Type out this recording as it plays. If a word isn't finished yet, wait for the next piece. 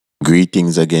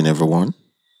Greetings again, everyone.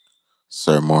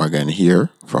 Sir Morgan here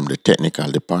from the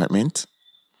technical department.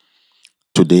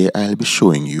 Today I'll be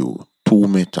showing you two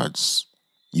methods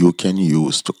you can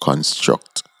use to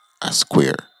construct a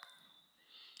square.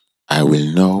 I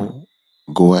will now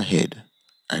go ahead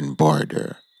and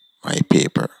border my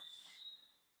paper.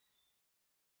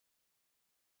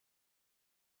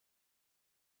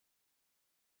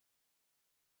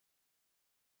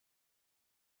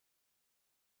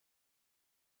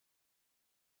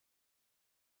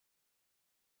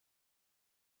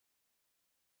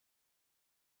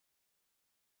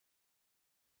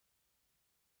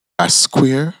 A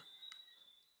square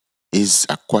is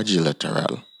a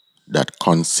quadrilateral that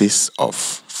consists of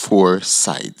four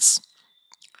sides.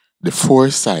 The four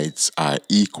sides are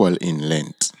equal in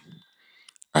length.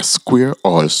 A square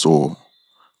also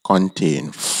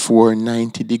contains four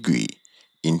 90-degree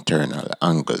internal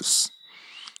angles.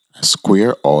 A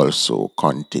square also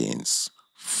contains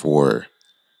four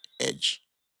edges.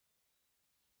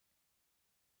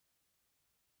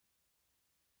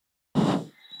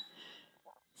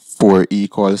 Four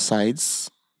equal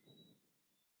sides,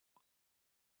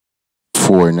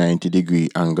 four 90-degree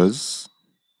angles,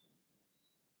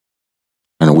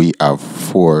 and we have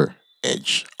four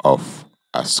edges of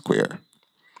a square.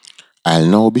 I'll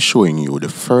now be showing you the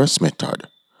first method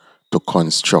to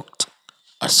construct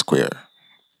a square.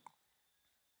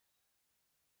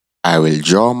 I will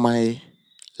draw my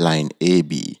line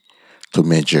AB to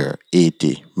measure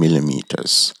 80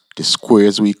 millimeters. The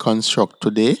squares we construct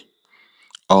today,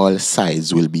 all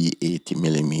sides will be 80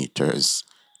 millimeters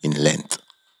in length.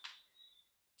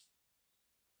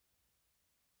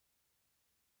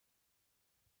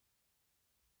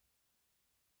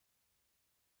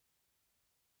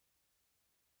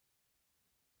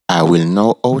 I will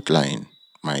now outline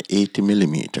my 80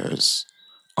 millimeters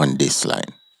on this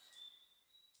line.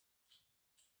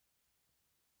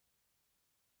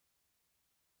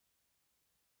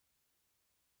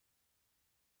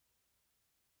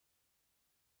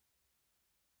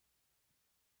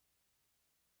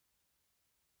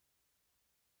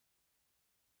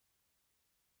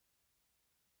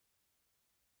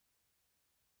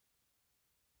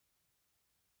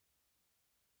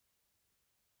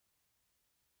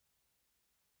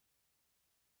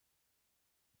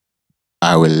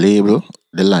 I will label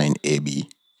the line AB.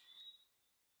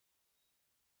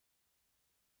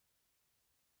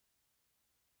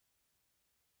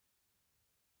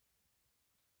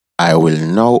 I will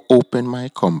now open my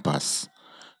compass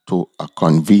to a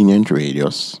convenient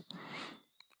radius,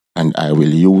 and I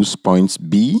will use points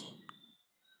B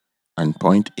and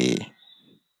point A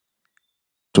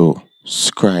to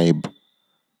scribe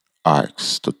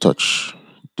arcs to touch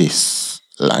this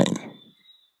line.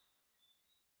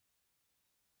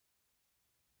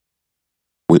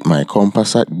 With my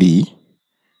compass at B,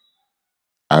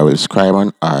 I will scribe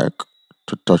an arc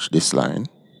to touch this line.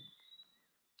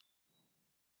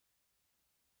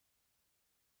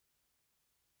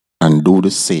 And do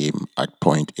the same at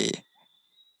point A.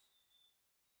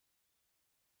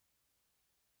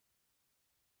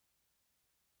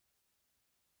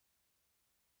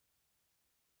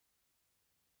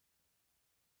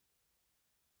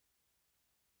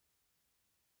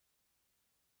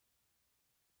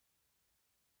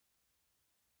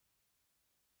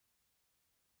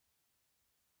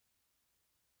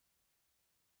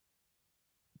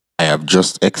 I have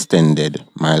just extended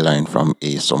my line from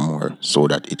A some more so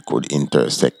that it could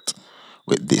intersect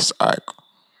with this arc.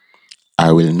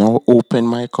 I will now open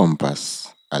my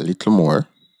compass a little more,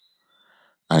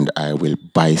 and I will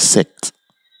bisect.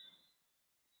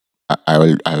 I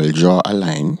will draw a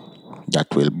line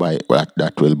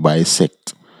that will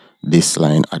bisect this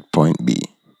line at point B.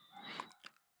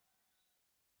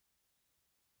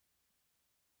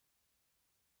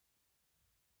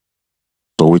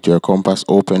 So with your compass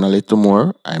open a little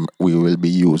more, we will be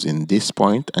using this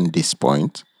point and this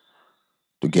point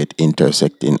to get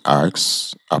intersecting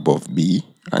arcs above B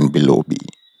and below B.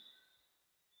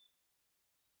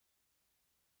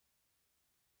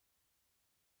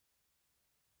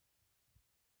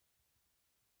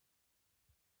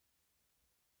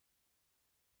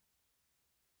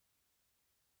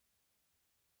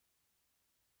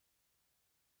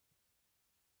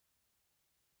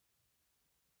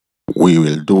 We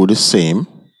will do the same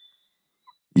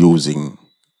using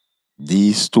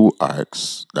these two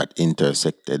arcs that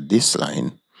intersected this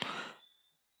line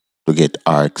to get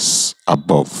arcs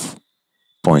above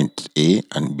point A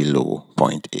and below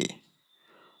point A.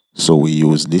 So we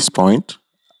use this point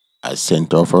as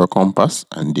center of our compass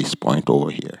and this point over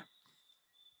here.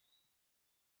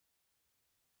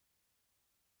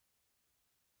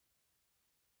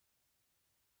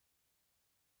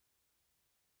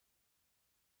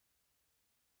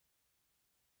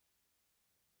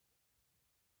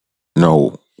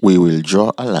 Now we will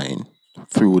draw a line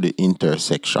through the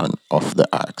intersection of the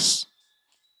arcs.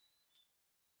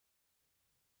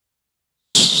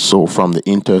 So from the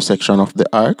intersection of the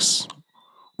arcs,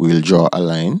 we will draw a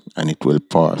line and it will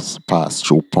pass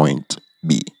through point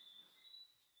B.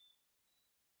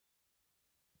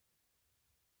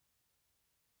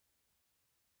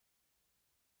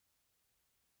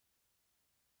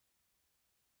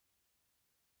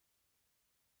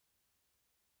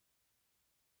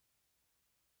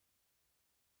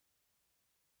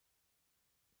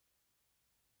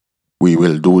 We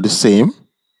will do the same,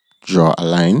 draw a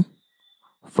line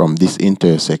from this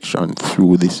intersection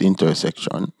through this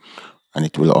intersection, and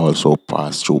it will also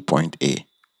pass through point A.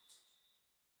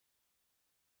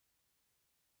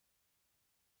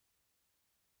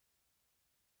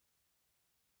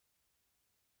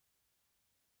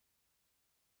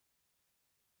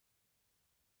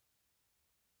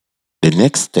 The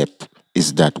next step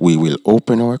is that we will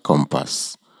open our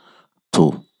compass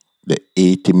to the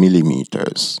 80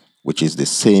 millimeters, which is the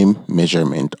same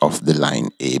measurement of the line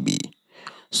AB.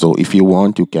 So if you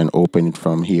want, you can open it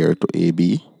from here to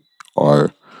AB,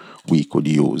 or we could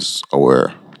use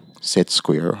our set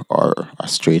square or a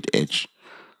straight edge,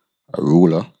 a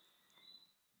ruler.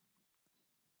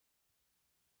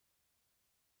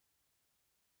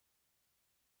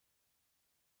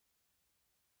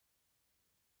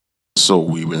 So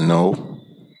we will now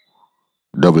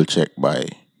double check by,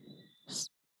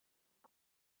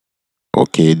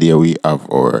 okay, there we have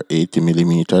our 80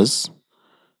 millimeters.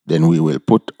 Then we will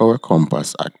put our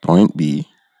compass at point B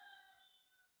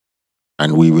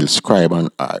and we will scribe an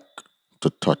arc to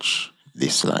touch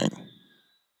this line.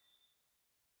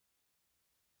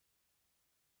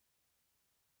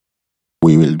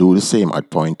 We will do the same at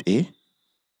point A.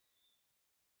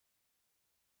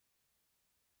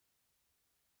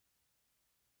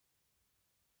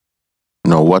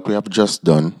 Now what we have just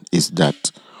done is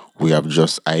that we have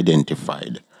just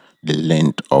identified the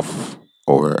length of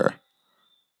our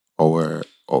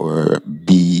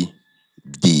BD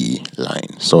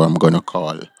line. So I'm gonna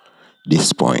call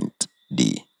this point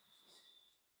D.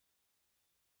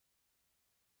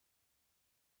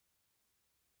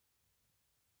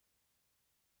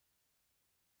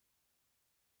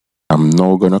 I'm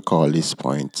now gonna call this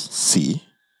point C,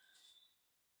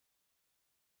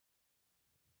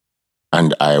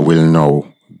 and I will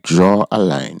now draw a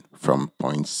line from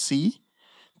point C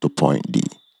to point D.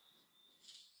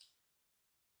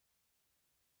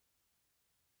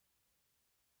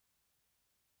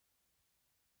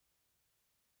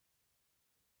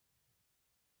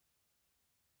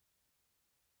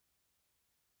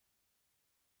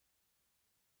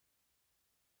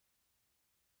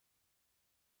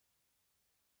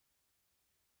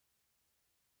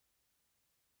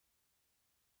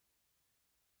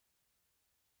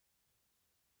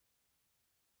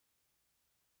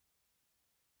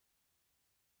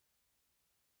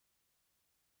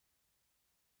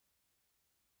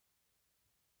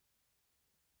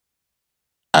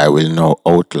 I will now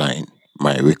outline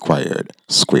my required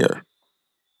square.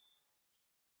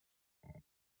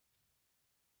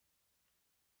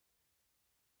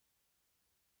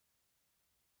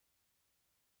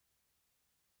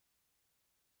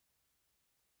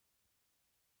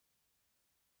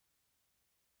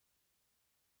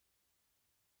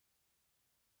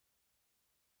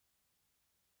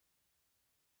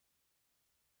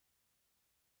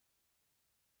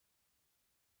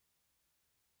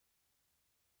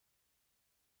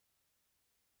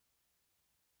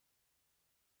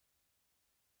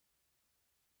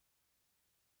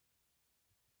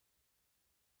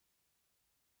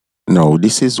 Now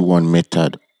this is one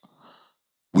method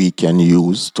we can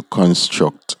use to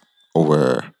construct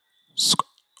our,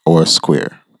 our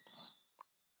square.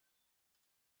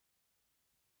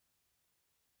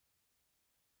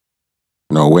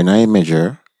 Now when I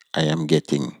measure, I am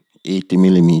getting 80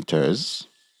 millimeters.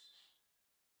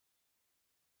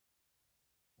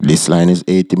 This line is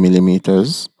 80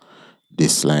 millimeters.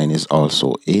 This line is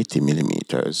also 80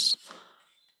 millimeters.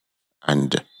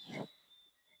 And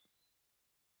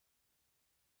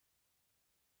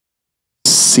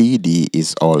CD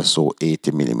is also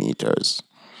 80 millimeters.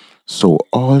 So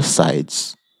all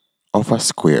sides of a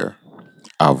square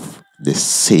have the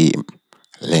same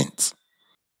length.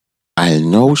 I'll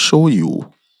now show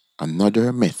you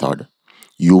another method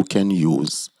you can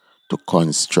use to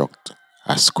construct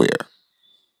a square.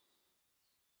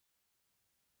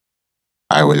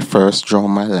 I will first draw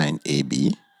my line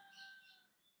AB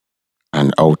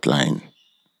and outline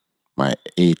my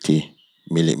 80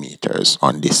 millimeters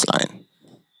on this line.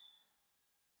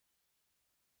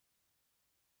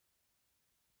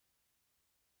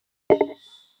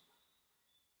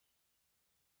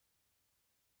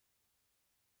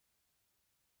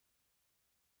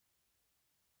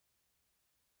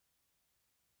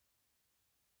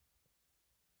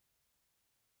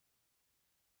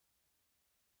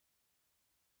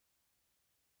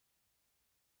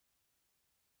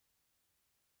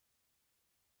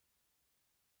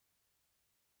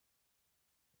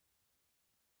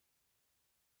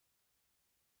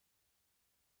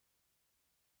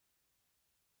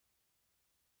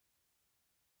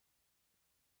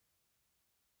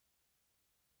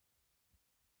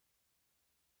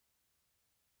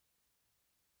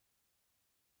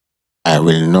 I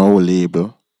will now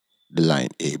label the line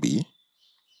AB.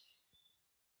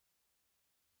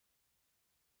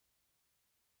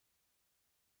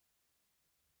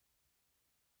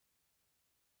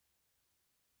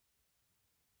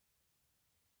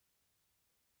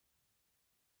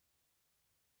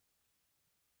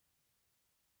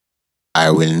 I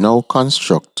will now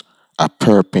construct a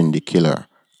perpendicular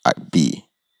at B.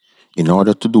 In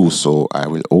order to do so, I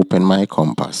will open my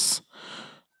compass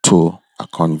to a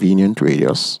convenient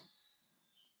radius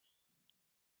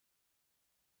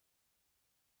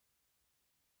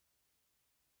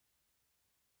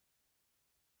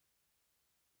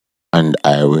and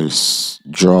I will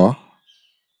draw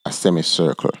a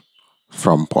semicircle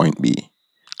from point B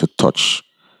to touch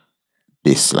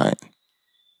this line.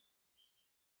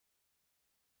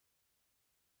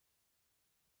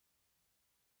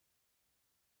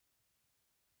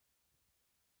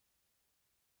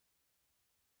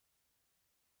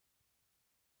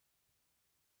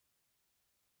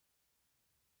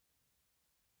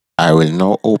 I will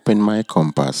now open my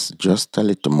compass just a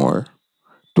little more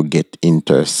to get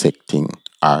intersecting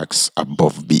arcs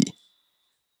above B.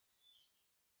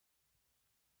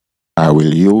 I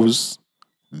will use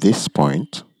this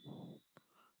point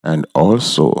and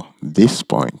also this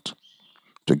point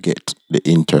to get the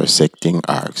intersecting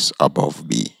arcs above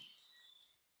B.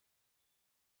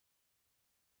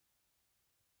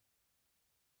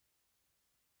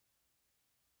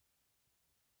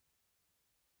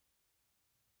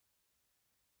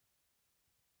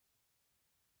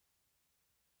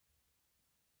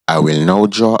 I will now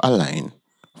draw a line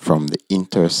from the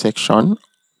intersection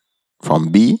from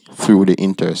B through the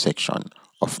intersection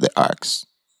of the arcs.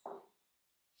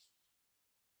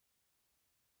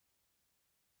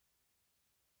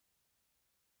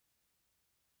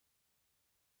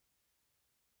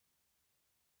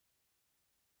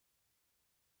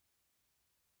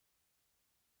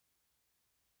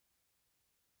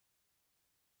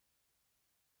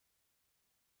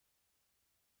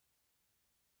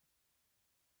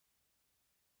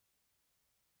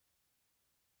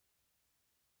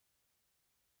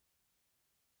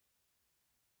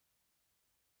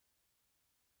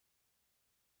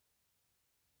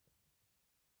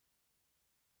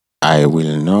 I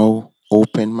will now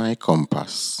open my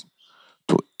compass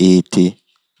to 80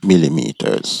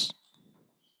 millimeters.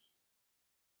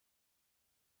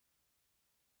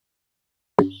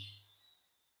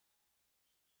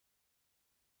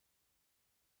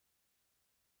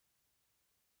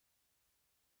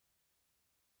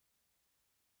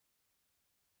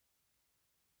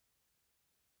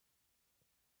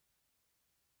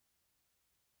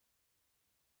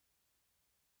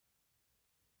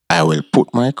 I will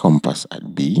put my compass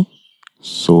at B,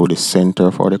 so the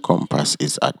center for the compass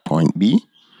is at point B,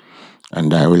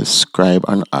 and I will scribe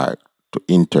an arc to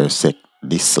intersect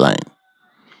this line.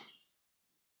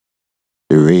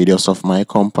 The radius of my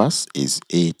compass is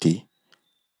 80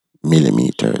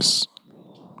 millimeters.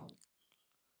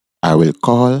 I will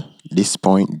call this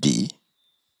point D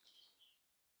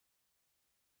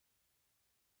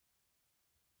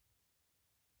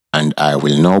and I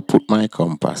will now put my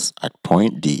compass at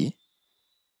point D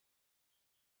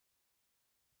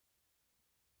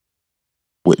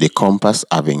with the compass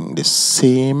having the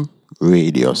same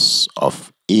radius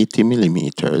of 80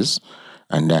 millimeters,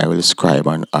 and I will scribe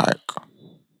an arc.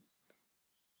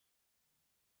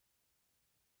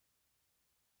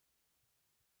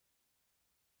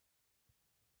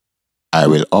 I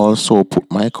will also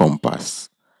put my compass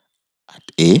at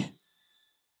A,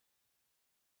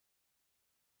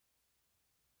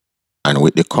 and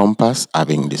with the compass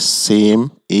having the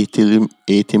same 80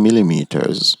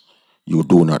 millimeters, you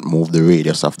do not move the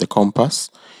radius of the compass.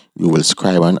 You will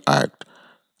scribe an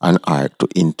arc to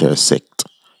intersect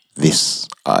this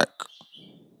arc.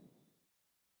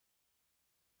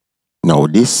 Now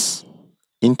this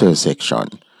intersection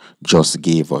just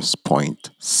gave us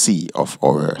point C of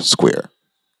our square.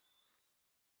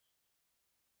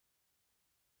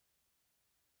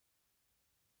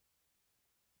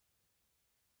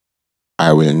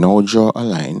 I will now draw a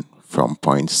line from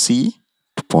point C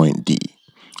to point D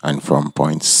and from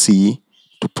point C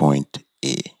to point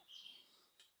A.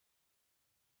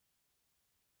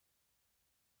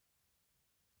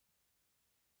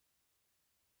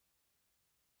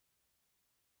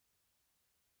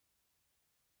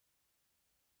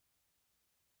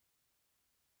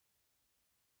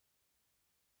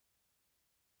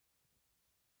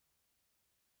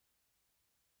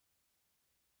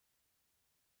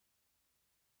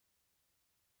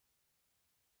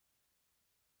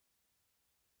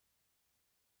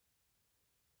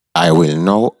 I will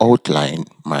now outline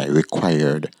my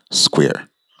required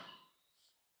square.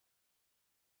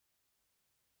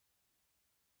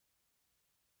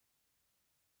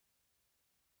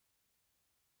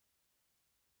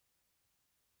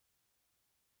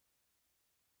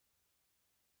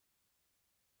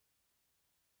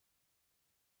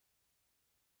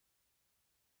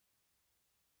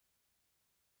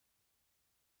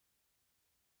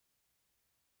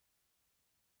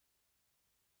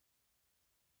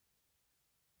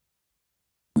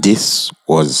 This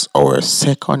was our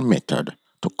second method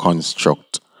to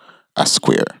construct a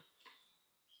square.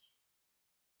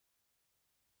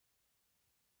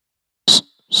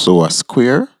 So a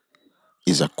square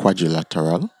is a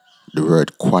quadrilateral. The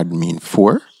word quad means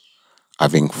four,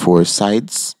 having four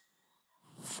sides,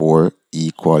 four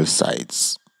equal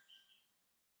sides,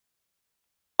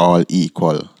 all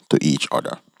equal to each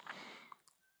other.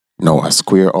 Now a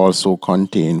square also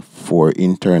contains four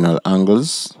internal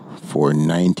angles, four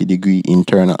 90-degree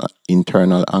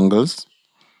internal angles,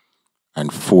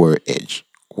 and four edge.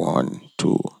 One,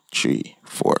 two, three,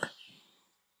 four.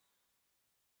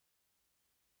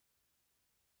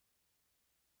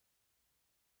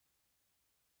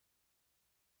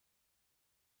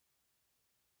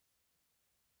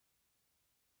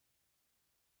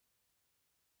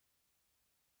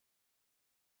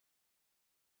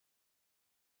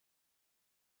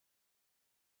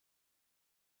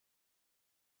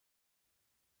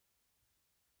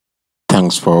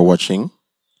 Thanks for watching.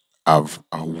 Have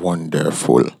a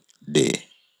wonderful day.